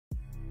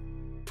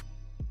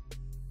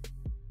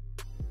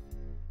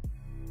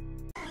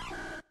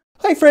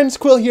Hi friends,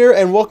 Quill here,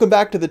 and welcome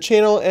back to the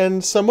channel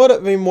and somewhat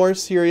of a more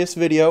serious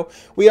video.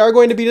 We are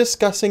going to be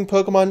discussing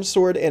Pokemon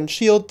Sword and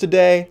Shield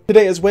today.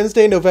 Today is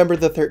Wednesday, November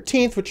the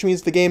 13th, which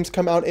means the games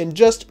come out in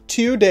just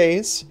 2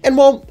 days. And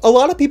while a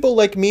lot of people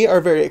like me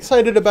are very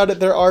excited about it,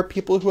 there are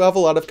people who have a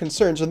lot of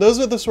concerns, and those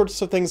are the sorts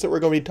of things that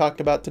we're going to be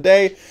talking about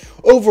today.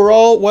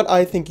 Overall, what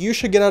I think you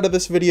should get out of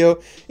this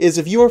video is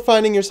if you are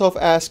finding yourself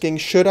asking,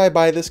 should I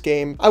buy this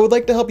game? I would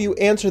like to help you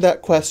answer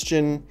that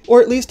question, or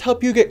at least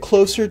help you get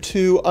closer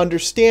to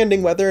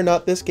understanding whether or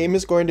not this game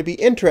is going to be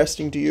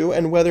interesting to you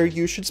and whether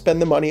you should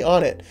spend the money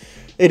on it.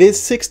 It is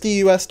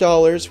 $60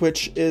 US,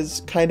 which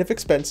is kind of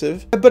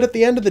expensive, but at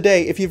the end of the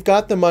day, if you've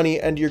got the money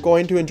and you're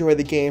going to enjoy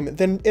the game,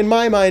 then in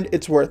my mind,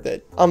 it's worth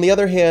it. On the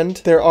other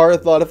hand, there are a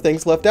lot of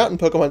things left out in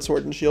Pokemon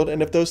Sword and Shield,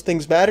 and if those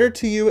things matter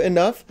to you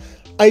enough,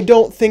 I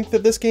don't think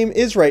that this game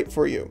is right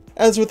for you.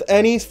 As with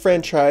any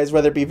franchise,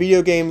 whether it be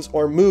video games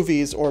or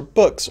movies or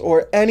books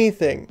or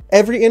anything,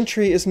 every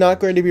entry is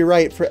not going to be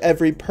right for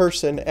every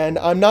person, and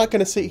I'm not going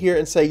to sit here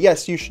and say,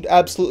 yes, you should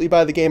absolutely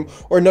buy the game,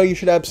 or no, you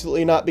should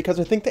absolutely not, because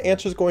I think the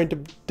answer is going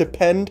to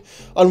depend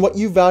on what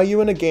you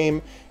value in a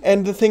game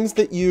and the things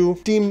that you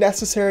deem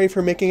necessary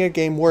for making a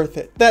game worth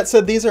it. That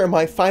said, these are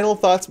my final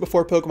thoughts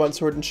before Pokemon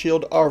Sword and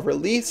Shield are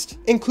released,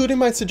 including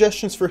my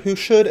suggestions for who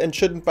should and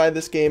shouldn't buy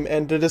this game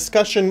and a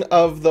discussion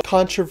of the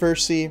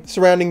controversy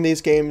surrounding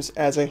these games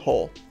as a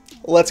whole.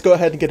 Let's go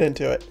ahead and get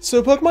into it.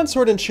 So Pokemon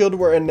Sword and Shield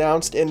were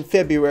announced in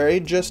February,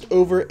 just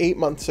over 8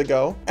 months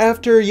ago,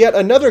 after yet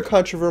another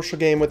controversial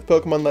game with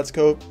Pokemon Let's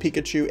Go,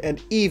 Pikachu,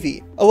 and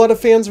Eevee. A lot of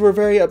fans were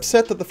very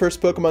upset that the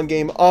first Pokemon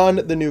game on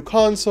the new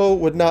console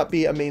would not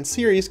be a main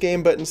series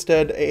game, but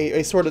instead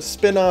a sort of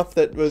spin-off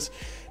that was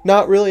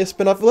not really a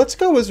spin-off. Let's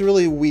Go was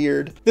really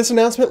weird. This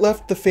announcement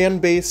left the fan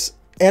base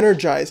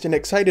energized and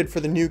excited for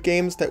the new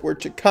games that were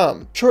to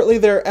come. Shortly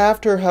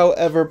thereafter,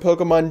 however,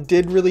 Pokemon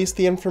did release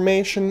the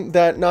information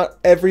that not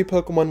every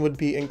Pokemon would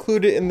be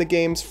included in the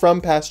games from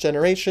past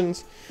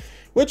generations,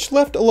 which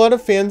left a lot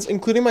of fans,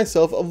 including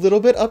myself, a little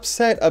bit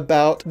upset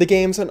about the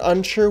games and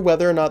unsure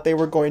whether or not they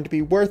were going to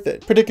be worth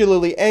it.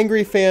 Particularly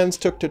angry fans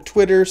took to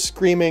Twitter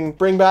screaming,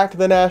 "Bring back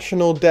the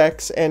national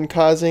dex," and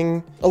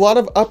causing a lot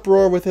of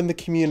uproar within the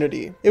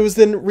community. It was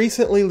then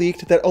recently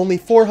leaked that only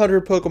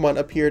 400 Pokemon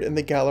appeared in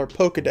the Galar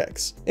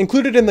Pokedex.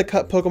 Included in the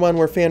cut Pokemon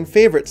were fan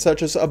favorites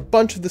such as a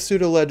bunch of the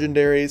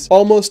pseudo-legendaries,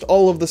 almost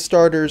all of the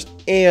starters,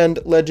 and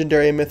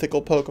legendary and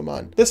mythical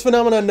Pokemon. This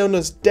phenomenon known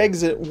as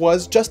Dexit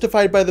was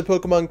justified by the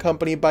Pokemon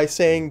Company by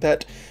saying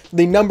that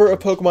the number of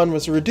Pokemon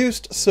was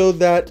reduced so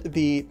that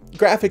the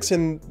graphics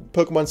in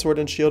Pokemon Sword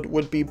and Shield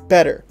would be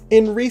better.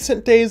 In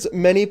recent days,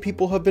 many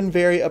people have been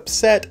very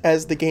upset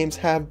as the games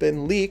have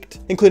been leaked,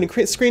 including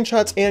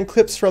screenshots and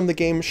clips from the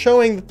game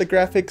showing that the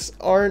graphics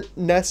aren't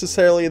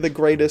necessarily the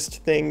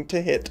greatest thing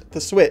to hit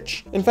the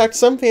Switch. In fact,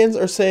 some fans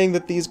are saying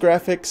that these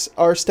graphics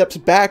are steps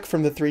back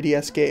from the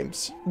 3DS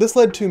games. This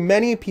led to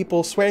many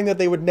people swearing that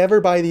they would never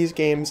buy these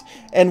games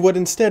and would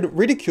instead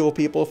ridicule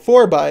people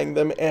for buying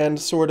them and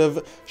sort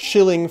of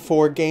shilling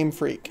for Game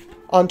Freak.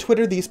 On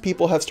Twitter, these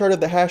people have started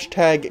the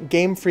hashtag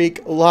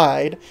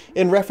GameFreakLied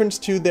in reference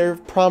to their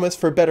promise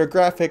for better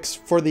graphics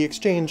for the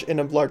exchange in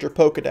a larger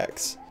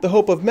Pokedex. The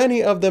hope of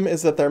many of them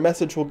is that their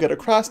message will get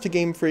across to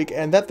Game Freak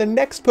and that the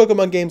next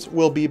Pokemon games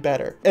will be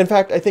better. In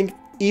fact, I think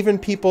even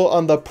people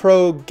on the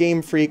pro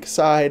Game Freak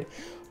side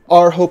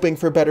are hoping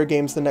for better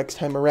games the next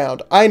time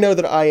around. I know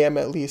that I am,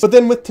 at least. But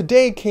then with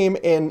today came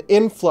an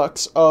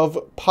influx of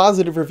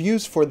positive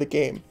reviews for the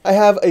game. I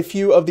have a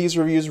few of these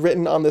reviews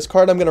written on this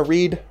card. I'm going to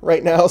read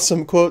right now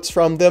some quotes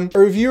from them. A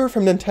reviewer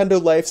from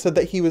Nintendo Life said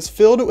that he was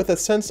filled with a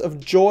sense of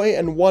joy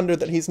and wonder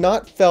that he's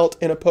not felt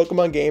in a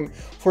Pokemon game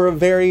for a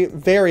very,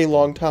 very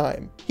long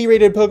time. He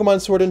rated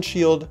Pokemon Sword and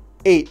Shield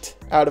 8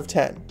 out of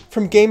 10.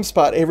 From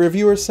GameSpot, a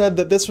reviewer said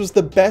that this was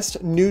the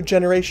best new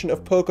generation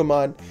of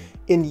Pokemon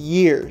in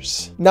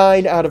years,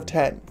 9 out of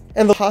 10.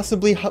 And the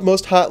possibly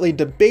most hotly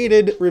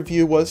debated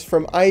review was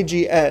from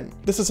IGN.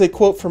 This is a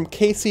quote from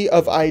Casey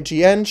of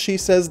IGN. She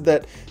says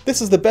that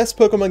this is the best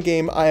Pokemon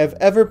game I have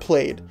ever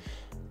played,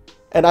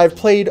 and I've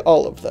played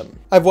all of them.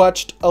 I've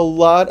watched a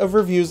lot of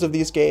reviews of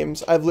these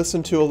games. I've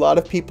listened to a lot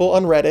of people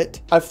on Reddit.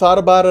 I've thought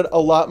about it a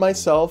lot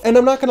myself, and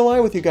I'm not gonna lie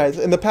with you guys,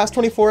 in the past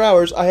 24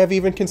 hours, I have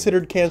even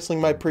considered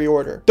canceling my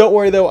pre-order. Don't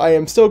worry though, I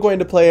am still going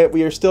to play it.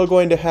 We are still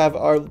going to have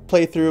our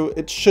playthrough.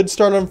 It should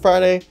start on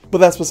Friday, but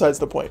that's besides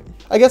the point.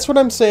 I guess what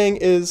I'm saying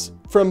is,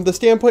 from the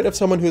standpoint of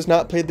someone who's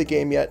not played the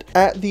game yet,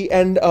 at the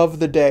end of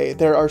the day,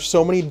 there are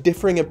so many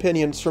differing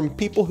opinions from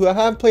people who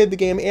have played the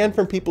game and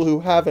from people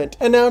who haven't.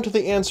 And now to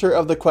the answer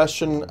of the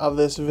question of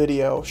this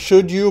video.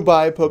 Should you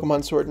buy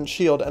Pokemon Sword and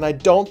Shield? And I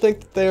don't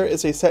think that there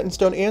is a set in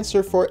stone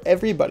answer for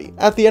everybody.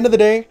 At the end of the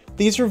day,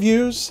 these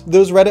reviews,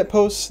 those Reddit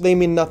posts, they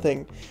mean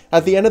nothing.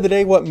 At the end of the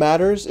day, what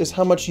matters is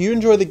how much you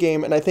enjoy the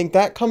game, and I think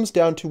that comes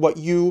down to what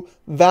you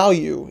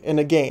value in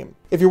a game.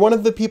 If you're one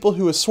of the people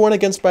who is sworn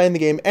against buying the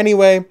game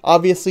anyway,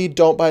 obviously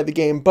don't buy the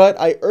game, but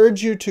I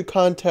urge you to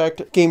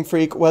contact Game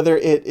Freak, whether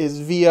it is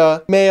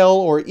via mail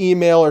or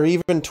email or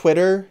even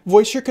Twitter.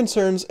 Voice your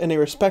concerns in a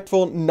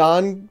respectful,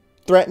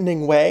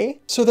 threatening way,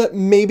 so that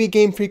maybe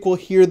Game Freak will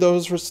hear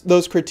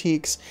those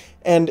critiques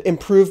and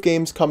improve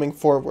games coming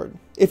forward.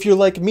 If you're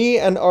like me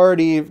and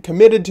already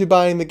committed to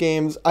buying the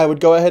games, I would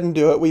go ahead and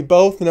do it. We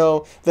both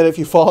know that if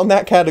you fall in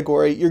that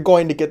category, you're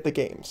going to get the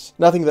games.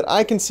 Nothing that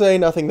I can say,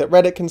 nothing that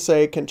Reddit can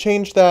say can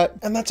change that,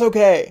 and that's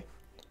okay.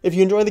 If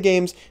you enjoy the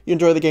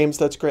games,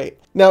 that's great.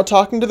 Now,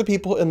 talking to the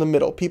people in the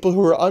middle, people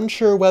who are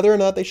unsure whether or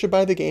not they should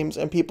buy the games,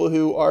 and people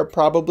who are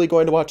probably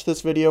going to watch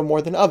this video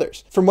more than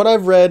others. From what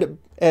I've read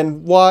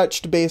and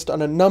watched based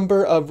on a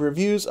number of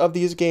reviews of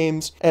these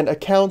games and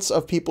accounts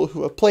of people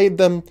who have played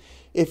them,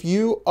 if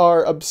you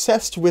are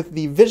obsessed with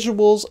the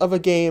visuals of a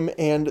game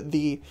and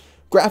the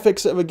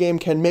graphics of a game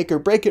can make or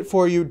break it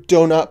for you,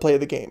 do not play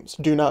the games.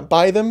 Do not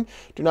buy them.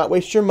 Do not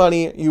waste your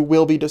money. You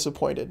will be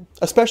disappointed.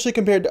 Especially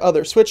compared to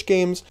other Switch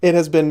games, it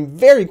has been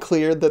very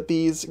clear that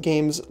these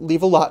games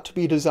leave a lot to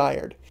be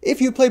desired. If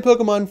you play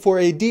Pokemon for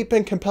a deep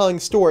and compelling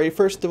story,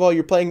 first of all,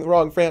 you're playing the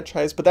wrong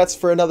franchise, but that's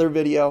for another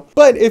video.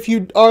 But if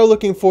you are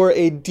looking for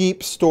a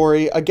deep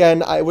story,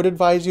 again, I would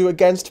advise you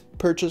against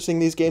purchasing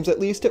these games, at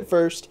least at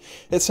first.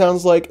 It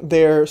sounds like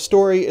their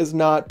story is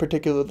not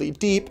particularly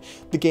deep,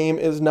 the game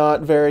is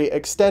not very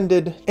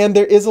extended, and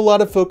there is a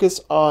lot of focus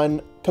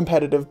on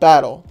competitive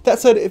battle. That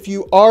said, if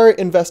you are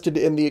invested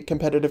in the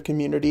competitive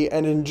community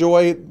and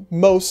enjoy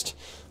most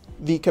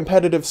the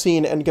competitive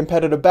scene and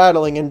competitive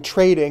battling and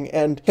trading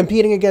and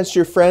competing against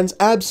your friends,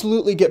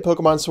 absolutely get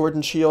Pokemon Sword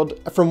and Shield.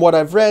 From what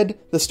I've read,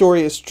 the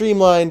story is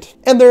streamlined,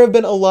 and there have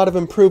been a lot of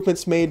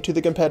improvements made to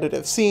the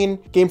competitive scene.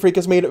 Game Freak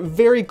has made it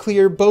very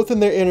clear, both in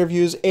their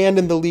interviews and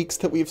in the leaks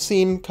that we've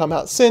seen come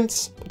out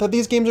since, that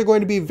these games are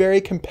going to be very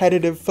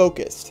competitive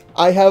focused.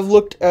 I have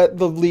looked at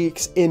the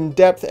leaks in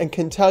depth and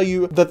can tell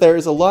you that there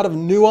is a lot of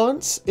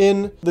nuance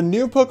in the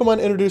new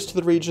Pokemon introduced to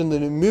the region, the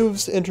new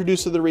moves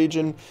introduced to the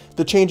region,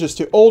 the changes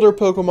to older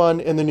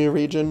Pokemon in the new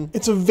region.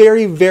 It's a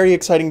very, very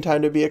exciting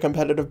time to be a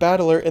competitive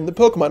battler in the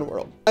Pokemon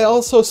world. I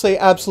also say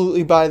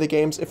absolutely buy the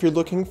games if you're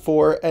looking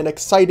for an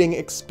exciting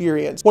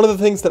experience. One of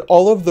the things that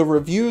all of the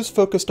reviews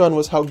focused on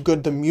was how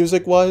good the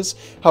music was,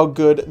 how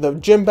good the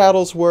gym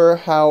battles were,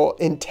 how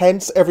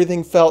intense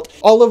everything felt.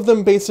 All of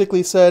them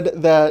basically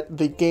said that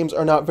the games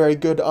are not very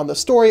good on the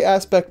story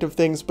aspect of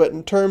things, but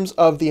in terms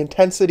of the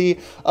intensity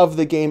of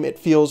the game, it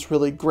feels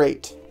really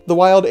great. The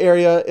wild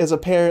area is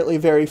apparently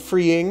very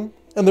freeing,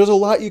 and there's a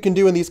lot you can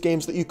do in these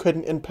games that you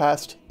couldn't in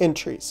past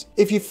entries.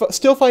 If you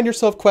still find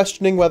yourself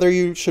questioning whether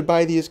you should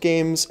buy these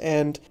games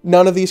and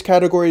none of these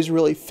categories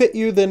really fit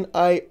you, then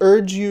I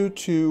urge you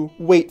to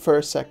wait for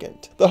a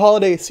second. The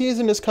holiday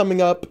season is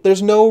coming up.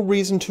 There's no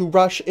reason to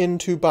rush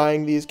into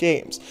buying these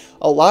games.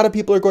 A lot of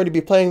people are going to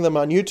be playing them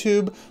on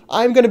YouTube.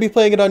 I'm going to be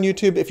playing it on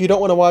YouTube. If you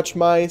don't want to watch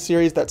my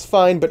series, that's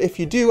fine, but if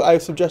you do, I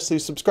suggest you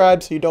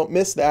subscribe so you don't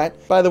miss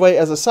that. By the way,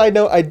 as a side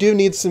note, I do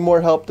need some more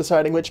help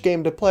deciding which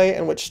game to play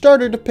and which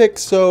starter to pick,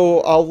 so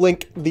I'll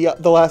link the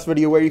last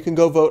video where you can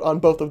go vote on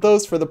both of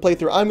those for the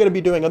playthrough I'm going to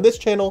be doing on this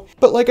channel.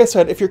 But like I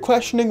said, if you're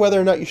questioning whether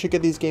or not you should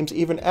get these games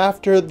even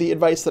after the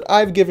advice that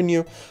I've given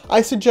you,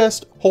 I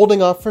suggest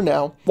holding off for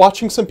now,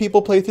 watching some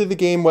people play through the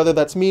game, whether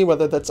that's me,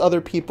 whether that's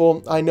other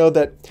people. I know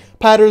that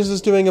Patters is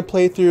doing a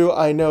playthrough.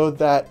 I know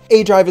that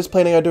A-Drive is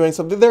planning on doing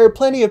something. There are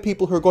plenty of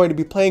people who are going to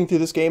be playing through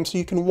this game, so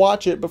you can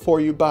watch it before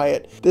you buy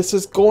it. This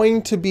is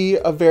going to be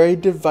a very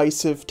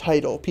divisive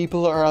title.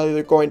 People are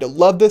either going to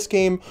love this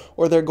game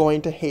or they're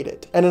going to hate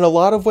it. And in a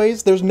lot of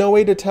ways, there's no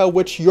way to tell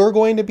which you're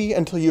going to be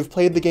until you've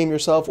played the game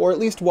yourself, or at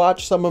least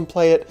watch someone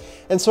play it.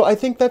 And so I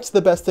think that's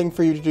the best thing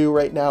for you to do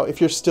right now if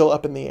you're still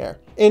up in the air.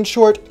 In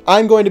short,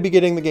 I'm going to be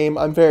getting the game.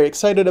 I'm very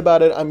excited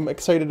about it. I'm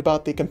excited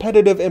about the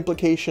competitive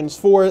implications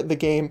for the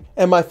game.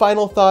 And my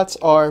final thoughts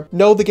are,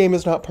 no, the game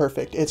is not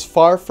perfect. It's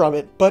far from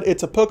it, but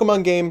it's a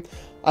Pokemon game.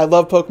 I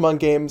love Pokemon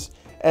games,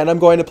 and I'm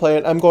going to play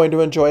it. I'm going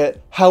to enjoy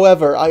it.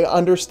 However, I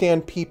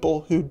understand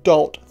people who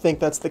don't think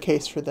that's the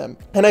case for them.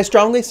 And I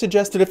strongly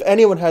suggest that if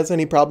anyone has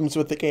any problems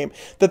with the game,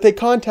 that they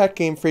contact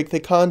Game Freak, they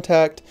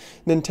contact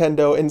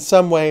Nintendo in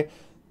some way.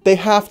 They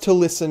have to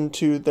listen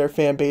to their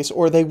fan base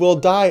or they will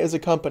die as a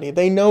company.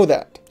 They know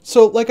that.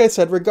 So like I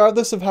said,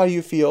 regardless of how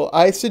you feel,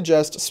 I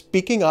suggest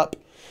speaking up.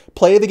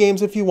 Play the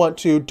games if you want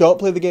to, don't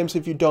play the games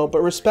if you don't,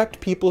 but respect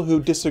people who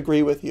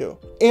disagree with you.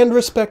 And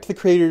respect the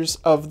creators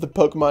of the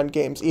Pokemon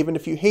games. Even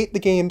if you hate the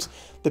games,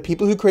 the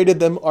people who created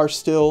them are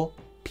still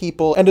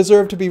people and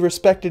deserve to be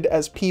respected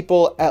as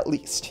people at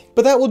least.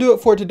 But that will do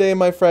it for today,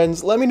 my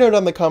friends. Let me know down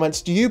in the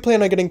comments, do you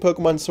plan on getting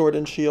Pokemon Sword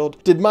and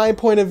Shield? Did my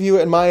point of view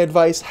and my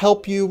advice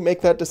help you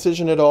make that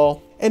decision at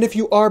all? And if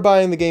you are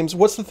buying the games,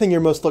 what's the thing you're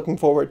most looking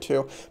forward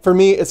to? For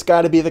me, it's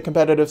got to be the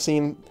competitive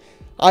scene.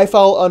 I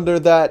fall under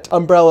that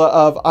umbrella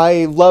of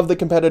I love the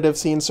competitive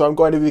scene, so I'm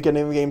going to be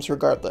getting the games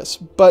regardless.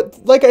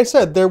 But like I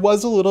said, there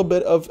was a little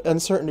bit of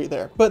uncertainty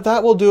there. But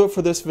that will do it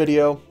for this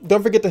video.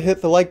 Don't forget to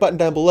hit the like button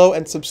down below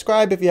and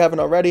subscribe if you haven't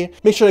already.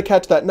 Make sure to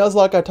catch that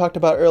Nuzlocke I talked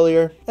about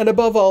earlier. And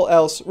above all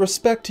else,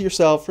 respect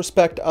yourself,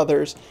 respect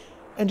others,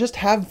 and just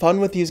have fun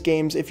with these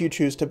games if you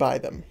choose to buy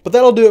them. But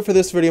that'll do it for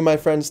this video, my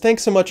friends.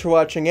 Thanks so much for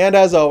watching, and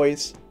as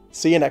always,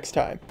 see you next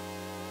time.